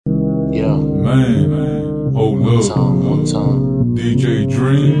Yeah. Man, hold up. One time. DJ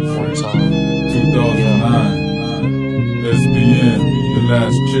Dreemz, One time. 2009. SBN, the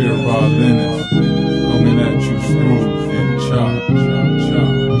last chair violinist. Coming at you smooth and chop.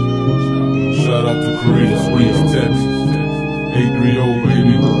 Shout out to Creative Springs, Texas. 830,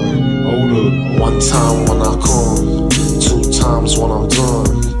 baby. Hold up. One time when I come, two times when I'm done.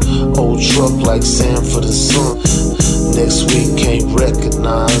 Old truck like sand for the sun. Next week can't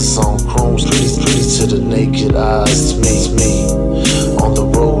recognize on chrome's pretty to the naked eyes. To me on the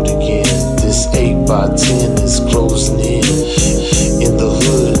road again. This 8x10 is closing in. In the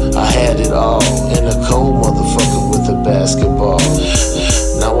hood I had it all, and a cold motherfucker with a basketball.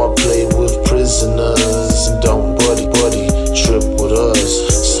 Now I play with prisoners and don't buddy trip with us.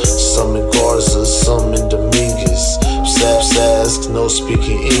 Some in Garza, some in Dominguez. Sask, no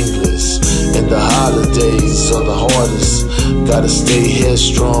speaking English. And the holidays are the hardest. Gotta stay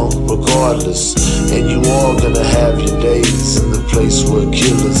headstrong regardless. And you all gonna have your days in the place where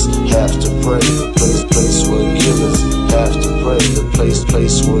killers have to pray. The place where killers have to pray. The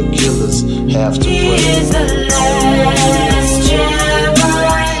place where killers have to pray. Here's the last chair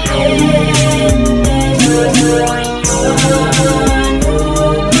violin. Who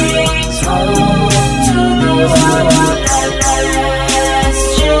brings home to the world the last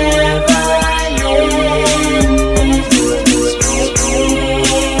chair violin.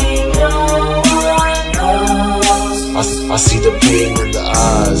 I see the pain in the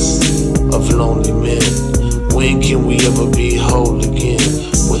eyes of lonely men. When can we ever be whole again?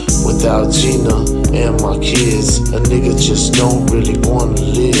 Without Gina and my kids, a nigga just don't really wanna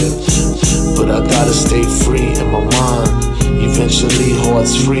live. But I gotta stay free in my mind. Eventually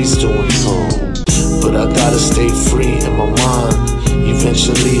hearts freeze doing time. But I gotta stay free in my mind.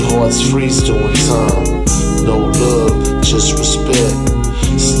 Eventually hearts freeze doing time. No love, just respect.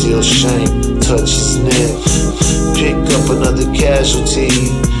 Still shame, touch his neck. Pick up another casualty,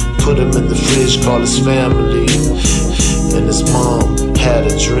 put him in the fridge, call his family. And his mom had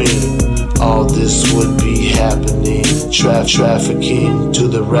a dream, all this would be happening. Trafficking to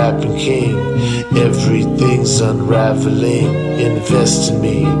the rapping king. Everything's unraveling. Invest in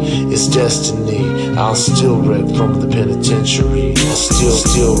me, it's destiny. I'll still wreck from the penitentiary. I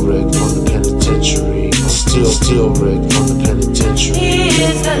still wreck from the penitentiary. I still wreck from the penitentiary.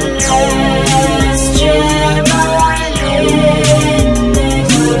 Here's the last chair violin.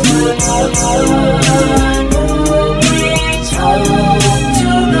 Who brings home to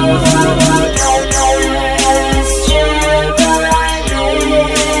the world the last chair violin.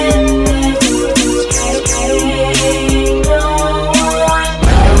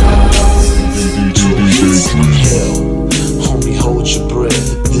 Hell, homie, hold your breath.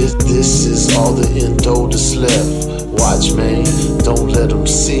 This is all the endo that's left. Watch, man, don't let them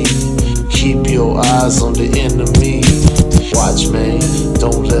see. Keep your eyes on the enemy. Watch, man,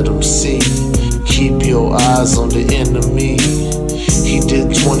 don't let them see. Keep your eyes on the enemy. He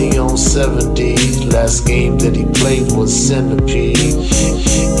did 20 on 70. Last game that he played was Centipede.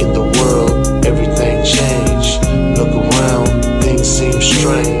 In the world, everything changed. Look around, things seem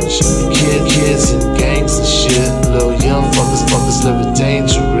strange. Kids in gangs and shit. Little young fuckers living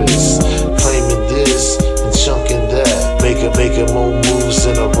dangerous. Claiming this and chunking that. Making more moves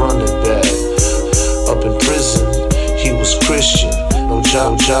than a running back. Up in prison, he was Christian. No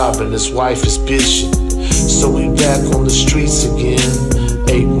job and his wife is bitching. So we back on the streets again.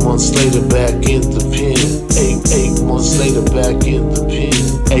 8 months later back in the pen. Eight months later back in the pen.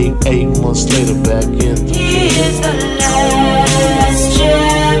 Eight months later back in the pen. Here's the